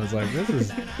Kampala. I was like, this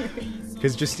is...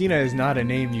 Because Justina is not a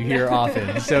name you hear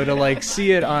often. So to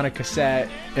see it on a cassette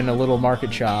in a little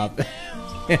market shop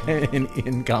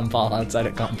in Kampala, outside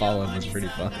of Kampala, was pretty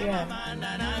fun. Yeah.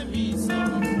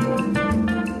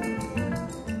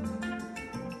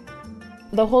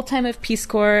 The whole time of Peace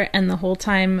Corps and the whole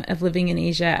time of living in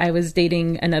Asia, I was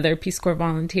dating another Peace Corps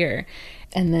volunteer.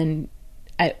 And then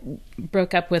I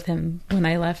broke up with him when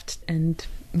I left and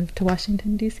moved to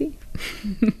Washington, D.C.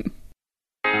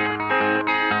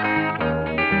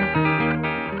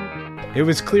 It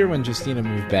was clear when Justina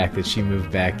moved back that she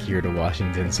moved back here to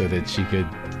Washington so that she could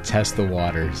test the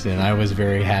waters, and I was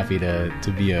very happy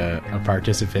to be a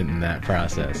participant in that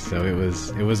process. So it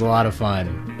was a lot of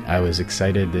fun. I was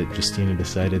excited that Justina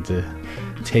decided to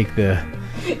take the...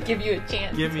 Give you a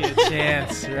chance. Give me a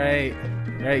chance, right.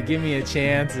 Right, give me a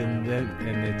chance, and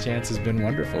the chance has been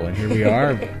wonderful. And here we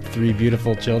are, 3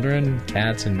 beautiful children,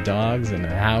 cats and dogs, and a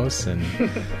house, and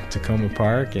Tacoma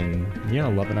Park, and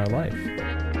loving our life.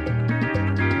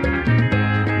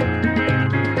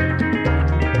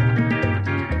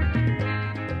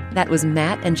 That was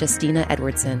Matt and Justina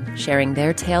Edwardson sharing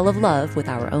their tale of love with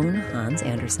our own Hans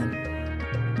Andersen.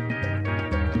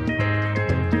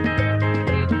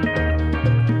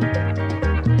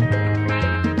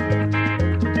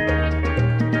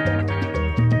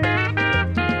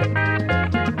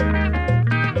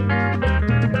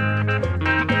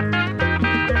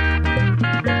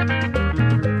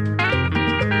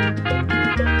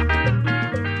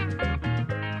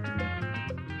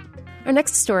 Our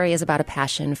next story is about a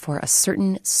passion for a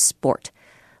certain sport,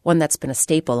 one that's been a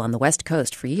staple on the West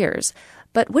Coast for years.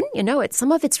 But wouldn't you know it,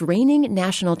 some of its reigning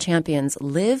national champions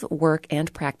live, work,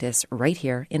 and practice right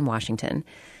here in Washington.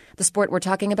 The sport we're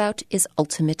talking about is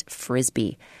ultimate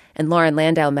frisbee. And Lauren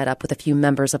Landau met up with a few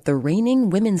members of the reigning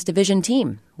women's division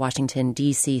team, Washington,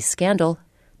 D.C. Scandal,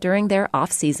 during their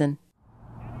off-season.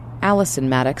 Allison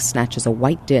Maddox snatches a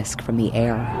white disc from the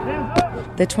air.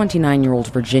 The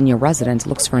 29-year-old Virginia resident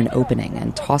looks for an opening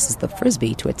and tosses the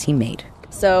frisbee to a teammate.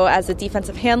 So as a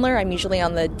defensive handler, I'm usually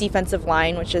on the defensive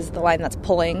line, which is the line that's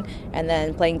pulling and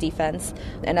then playing defense.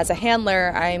 And as a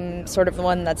handler, I'm sort of the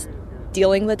one that's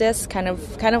dealing the disc, kind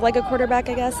of like a quarterback,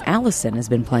 I guess. Allison has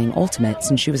been playing ultimate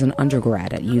since she was an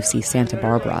undergrad at UC Santa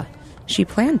Barbara. She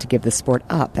planned to give the sport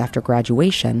up after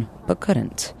graduation, but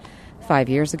couldn't. 5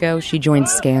 years ago, she joined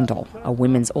Scandal, a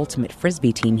women's ultimate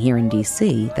frisbee team here in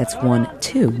D.C. that's won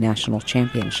 2 national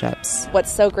championships.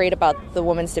 What's so great about the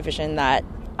women's division that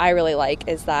I really like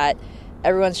is that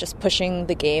everyone's just pushing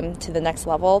the game to the next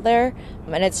level there.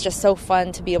 And it's just so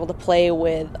fun to be able to play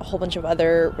with a whole bunch of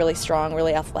other really strong,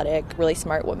 really athletic, really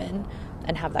smart women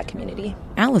and have that community.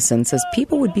 Allison says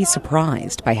people would be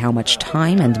surprised by how much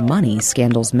time and money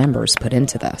Scandal's members put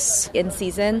into this. In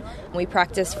season, we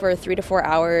practice for 3 to 4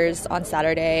 hours on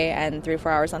Saturday and 3 to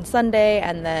 4 hours on Sunday.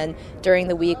 And then during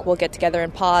the week, we'll get together in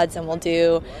pods and we'll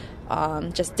do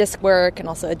just disc work and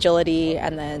also agility,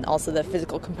 and then also the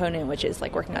physical component, which is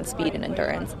like working on speed and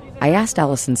endurance. I asked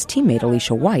Allison's teammate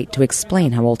Alicia White to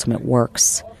explain how Ultimate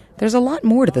works. There's a lot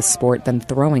more to the sport than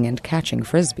throwing and catching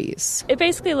frisbees. It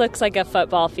basically looks like a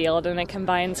football field, and it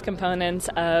combines components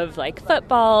of like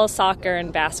football, soccer,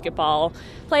 and basketball.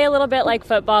 Play a little bit like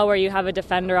football where you have a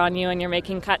defender on you and you're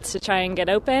making cuts to try and get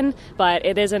open, but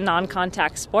it is a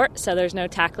non-contact sport, so there's no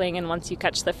tackling, and once you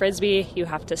catch the frisbee, you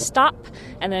have to stop,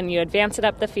 and then you advance it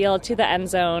up the field to the end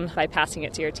zone by passing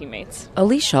it to your teammates.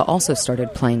 Alicia also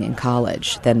started playing in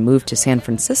college, then moved to San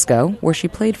Francisco, where she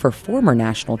played for former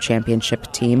national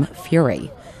championship team Fury.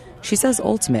 She says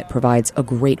Ultimate provides a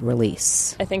great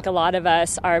release. I think a lot of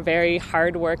us are very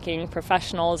hardworking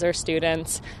professionals or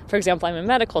students. For example, I'm in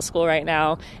medical school right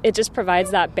now. It just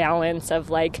provides that balance of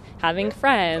like having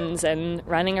friends and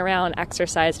running around,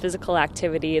 exercise, physical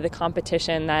activity, the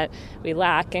competition that we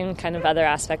lack in kind of other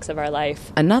aspects of our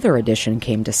life. Another addition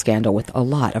came to Scandal with a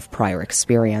lot of prior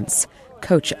experience.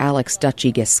 Coach Alex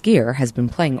Dutchy Geskier has been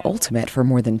playing Ultimate for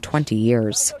more than 20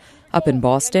 years. Up in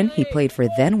Boston, he played for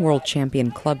then world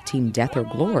champion club team Death or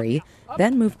Glory,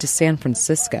 then moved to San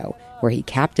Francisco, where he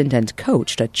captained and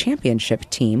coached a championship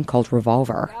team called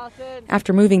Revolver.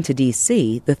 After moving to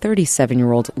D.C., the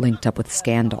 37-year-old linked up with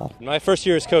Scandal. My first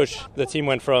year as coach, the team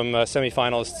went from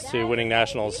semifinals to winning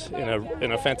nationals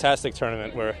in a fantastic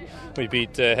tournament where we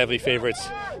beat heavy favorites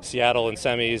Seattle in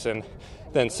semis and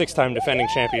then six-time defending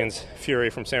champions Fury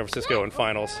from San Francisco in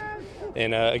finals,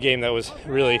 in a game that was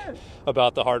really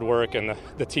about the hard work and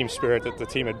the team spirit that the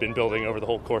team had been building over the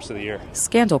whole course of the year.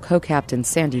 Scandal co-captain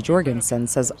Sandy Jorgensen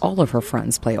says all of her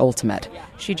friends play Ultimate.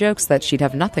 She jokes that she'd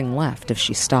have nothing left if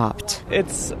she stopped.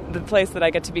 It's the place that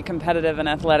I get to be competitive and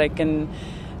athletic and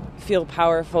feel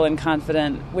powerful and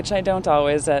confident, which I don't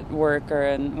always at work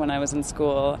or when I was in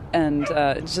school. And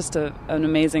it's just an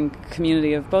amazing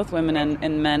community of both women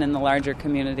and men in the larger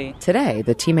community. Today,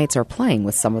 the teammates are playing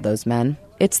with some of those men.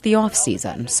 It's the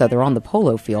off-season, so they're on the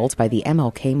polo field by the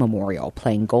MLK Memorial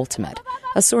playing Ultimate,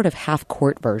 a sort of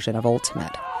half-court version of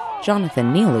Ultimate.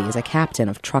 Jonathan Neely is a captain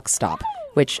of Truck Stop,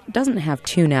 which doesn't have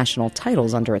 2 national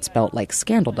titles under its belt like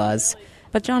Scandal does,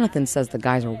 but Jonathan says the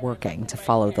guys are working to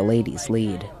follow the ladies'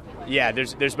 lead. Yeah,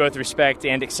 there's both respect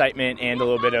and excitement and a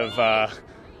little bit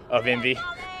of envy,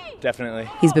 definitely.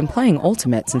 He's been playing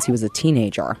Ultimate since he was a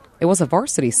teenager. It was a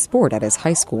varsity sport at his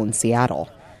high school in Seattle.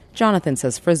 Jonathan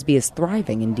says Frisbee is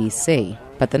thriving in D.C.,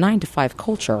 but the 9-to-5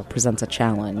 culture presents a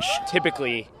challenge.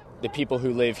 Typically, the people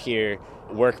who live here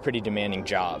work pretty demanding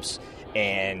jobs,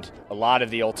 and a lot of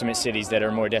the Ultimate cities that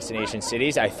are more destination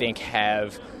cities, I think,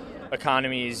 have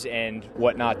economies and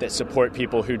whatnot that support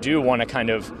people who do want to kind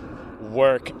of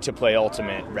work to play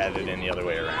Ultimate rather than the other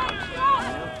way around.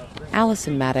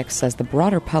 Allison Maddox says the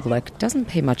broader public doesn't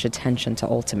pay much attention to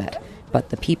Ultimate, but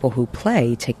the people who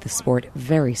play take the sport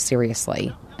very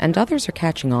seriously, and others are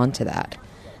catching on to that.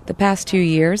 The past 2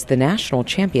 years, the national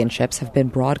championships have been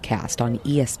broadcast on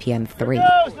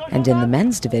ESPN3, and in the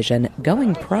men's division,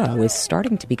 going pro is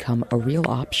starting to become a real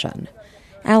option.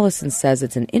 Allison says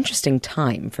it's an interesting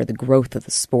time for the growth of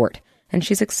the sport, and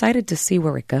she's excited to see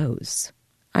where it goes.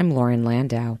 I'm Lauren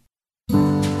Landau.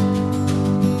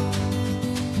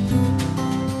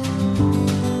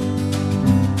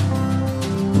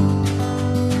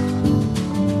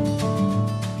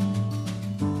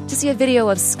 To see a video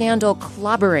of Scandal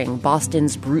clobbering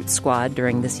Boston's Brute Squad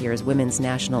during this year's Women's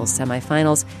Nationals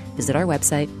semifinals, visit our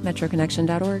website,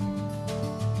 metroconnection.org.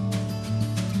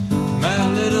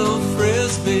 My little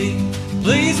frisbee,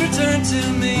 please return to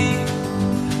me.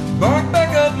 Bark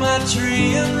back up my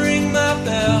tree and ring my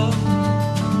bell.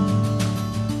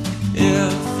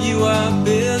 If you are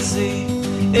busy,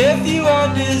 if you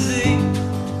are dizzy,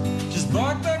 just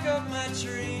bark back up my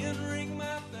tree and ring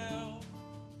my bell.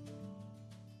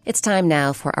 It's time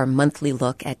now for our monthly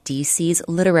look at DC's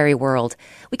literary world.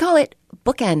 We call it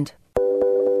Bookend.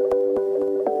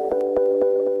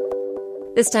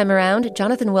 This time around,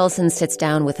 Jonathan Wilson sits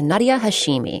down with Nadia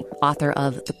Hashimi, author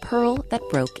of The Pearl That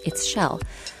Broke Its Shell.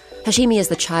 Hashimi is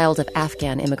the child of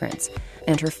Afghan immigrants,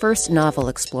 and her first novel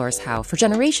explores how, for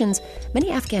generations,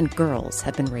 many Afghan girls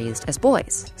have been raised as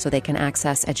boys, so they can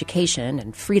access education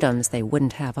and freedoms they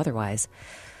wouldn't have otherwise.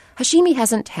 Hashimi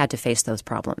hasn't had to face those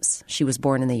problems. She was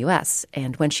born in the U.S.,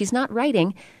 and when she's not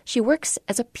writing, she works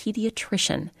as a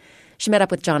pediatrician. She met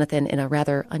up with Jonathan in a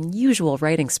rather unusual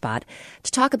writing spot to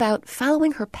talk about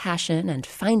following her passion and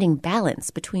finding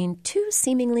balance between 2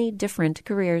 seemingly different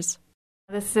careers.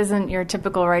 This isn't your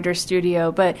typical writer's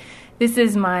studio, but this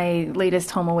is my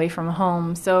latest home away from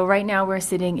home. So right now we're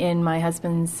sitting in my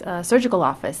husband's surgical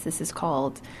office. This is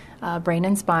called Brain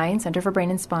and Spine, Center for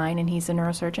Brain and Spine, and he's a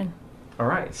neurosurgeon. All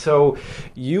right. So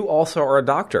you also are a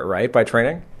doctor, right, by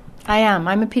training? I am.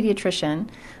 I'm a pediatrician,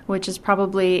 which has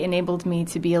probably enabled me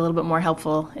to be a little bit more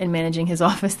helpful in managing his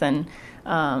office than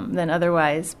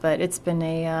otherwise. But it's been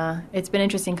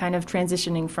interesting, kind of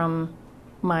transitioning from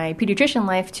my pediatrician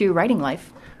life to writing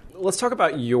life. Let's talk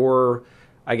about your,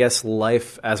 I guess,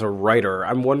 life as a writer.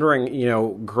 I'm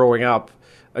wondering, growing up,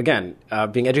 again,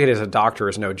 being educated as a doctor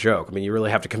is no joke. I mean, you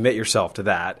really have to commit yourself to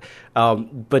that.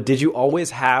 But did you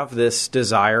always have this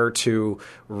desire to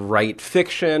write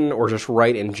fiction or just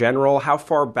write in general? How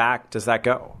far back does that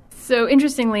go? So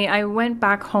interestingly, I went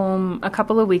back home a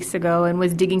couple of weeks ago and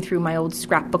was digging through my old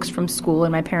scrapbooks from school,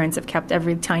 and my parents have kept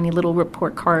every tiny little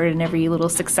report card and every little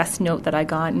success note that I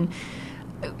got. And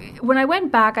when I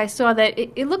went back, I saw that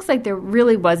it looks like there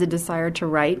really was a desire to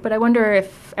write, but I wonder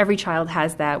if every child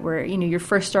has that, where you're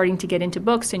first starting to get into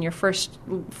books and you're first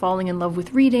falling in love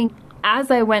with reading.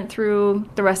 As I went through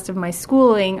the rest of my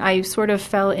schooling, I sort of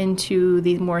fell into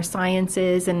the more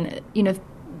sciences, and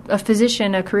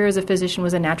a career as a physician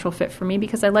was a natural fit for me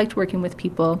because I liked working with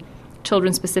people,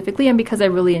 children specifically, and because I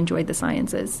really enjoyed the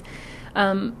sciences.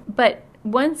 But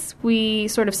once we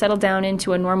sort of settled down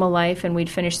into a normal life and we'd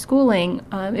finished schooling,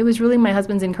 it was really my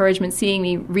husband's encouragement, seeing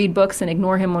me read books and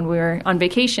ignore him when we were on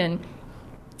vacation.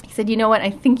 He said, you know what, I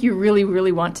think you really,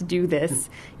 really want to do this.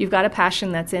 You've got a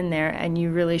passion that's in there and you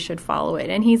really should follow it.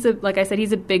 And like I said,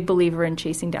 he's a big believer in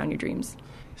chasing down your dreams.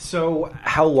 So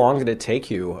how long did it take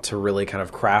you to really kind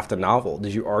of craft a novel?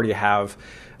 Did you already have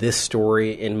this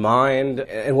story in mind?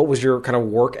 And what was your kind of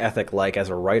work ethic like as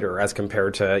a writer as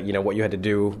compared to, what you had to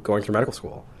do going through medical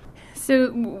school?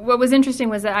 So what was interesting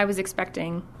was that I was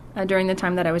expecting during the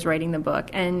time that I was writing the book,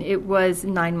 and it was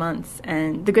 9 months.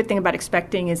 And the good thing about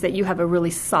expecting is that you have a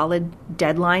really solid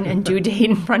deadline and due date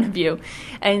in front of you.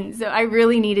 And so I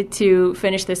really needed to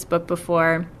finish this book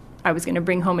before I was going to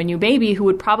bring home a new baby who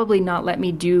would probably not let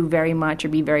me do very much or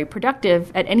be very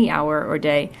productive at any hour or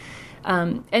day.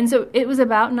 And so it was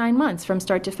about 9 months from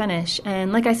start to finish.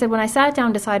 And like I said, when I sat down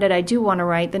and decided I do want to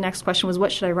write, the next question was,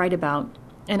 what should I write about?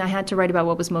 And I had to write about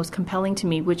what was most compelling to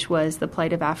me, which was the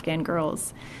plight of Afghan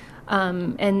girls.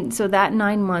 And so that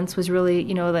 9 months was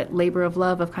really, that labor of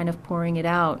love of kind of pouring it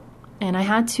out. And I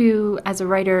had to, as a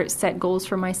writer, set goals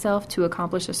for myself to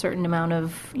accomplish a certain amount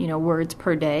of, words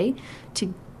per day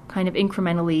to kind of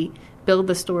incrementally build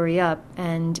the story up.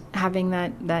 And having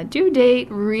that due date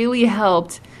really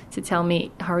helped to tell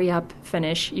me, hurry up,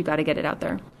 finish, you got to get it out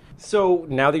there. So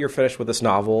now that you're finished with this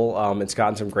novel, it's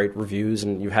gotten some great reviews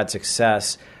and you had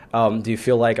success. Do you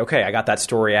feel like, okay, I got that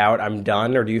story out, I'm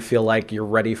done? Or do you feel like you're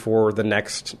ready for the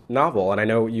next novel? And I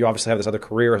know you obviously have this other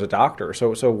career as a doctor.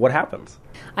 So what happens?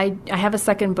 I have a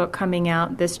second book coming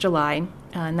out this July,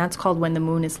 and that's called When the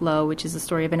Moon is Low, which is the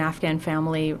story of an Afghan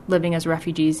family living as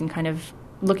refugees and kind of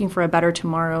looking for a better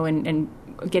tomorrow and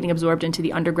getting absorbed into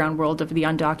the underground world of the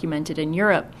undocumented in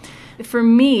Europe. For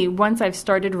me, once I've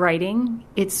started writing,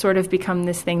 it's sort of become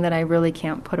this thing that I really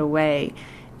can't put away.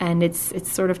 And it's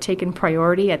sort of taken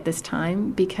priority at this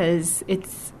time because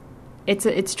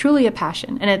it's truly a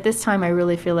passion. And at this time, I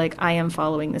really feel like I am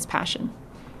following this passion.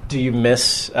 Do you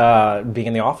miss being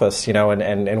in the office,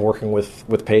 and working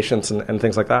with patients and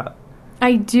things like that?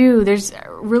 I do. There's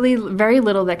really very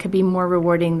little that could be more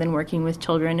rewarding than working with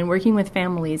children and working with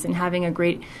families and having a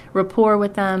great rapport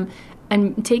with them.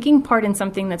 And taking part in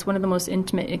something that's one of the most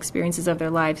intimate experiences of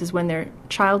their lives is when their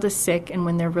child is sick and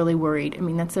when they're really worried. I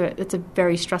mean, that's a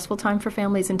very stressful time for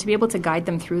families, and to be able to guide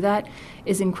them through that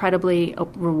is incredibly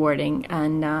rewarding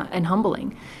and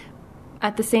humbling.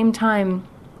 At the same time,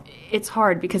 it's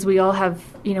hard because we all have,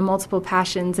 multiple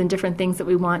passions and different things that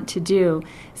we want to do.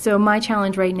 So my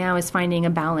challenge right now is finding a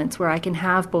balance where I can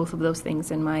have both of those things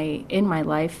in my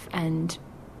life and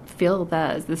feel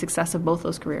the success of both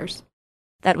those careers.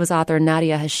 That was author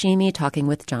Nadia Hashimi talking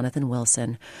with Jonathan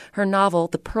Wilson. Her novel,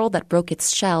 The Pearl That Broke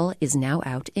Its Shell, is now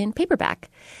out in paperback.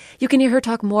 You can hear her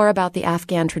talk more about the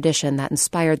Afghan tradition that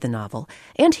inspired the novel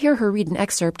and hear her read an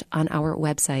excerpt on our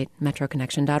website,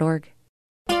 metroconnection.org.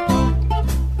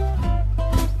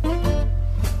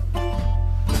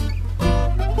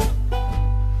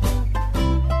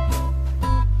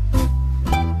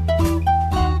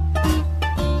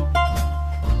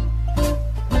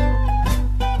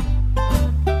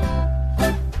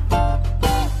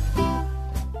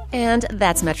 And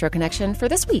that's Metro Connection for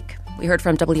this week. We heard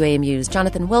from WAMU's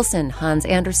Jonathan Wilson, Hans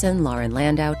Anderson, Lauren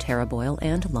Landau, Tara Boyle,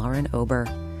 and Lauren Ober.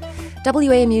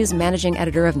 WAMU's managing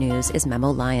editor of news is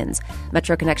Memo Lyons.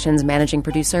 Metro Connection's managing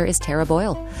producer is Tara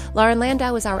Boyle. Lauren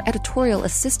Landau is our editorial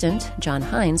assistant. John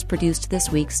Hines produced this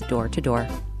week's Door to Door.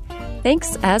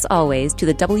 Thanks, as always, to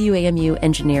the WAMU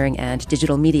engineering and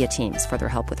digital media teams for their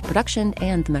help with production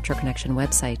and the Metro Connection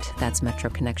website. That's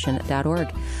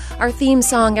metroconnection.org. Our theme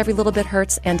song, Every Little Bit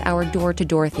Hurts, and our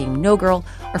door-to-door theme, No Girl,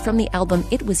 are from the album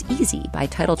It Was Easy by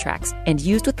Title Tracks and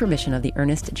used with permission of the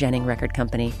Ernest Jennings Record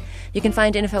Company. You can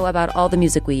find info about all the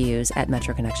music we use at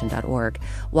metroconnection.org.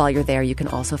 While you're there, you can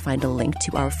also find a link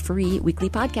to our free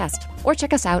weekly podcast or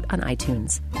check us out on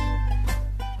iTunes.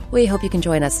 We hope you can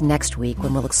join us next week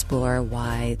when we'll explore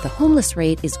why the homeless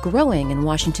rate is growing in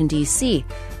Washington, D.C.,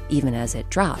 even as it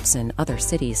drops in other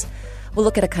cities. We'll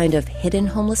look at a kind of hidden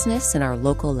homelessness in our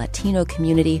local Latino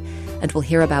community, and we'll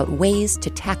hear about ways to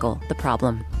tackle the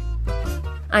problem.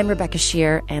 I'm Rebecca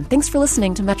Shear, and thanks for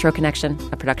listening to Metro Connection,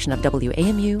 a production of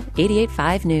WAMU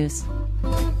 88.5 News.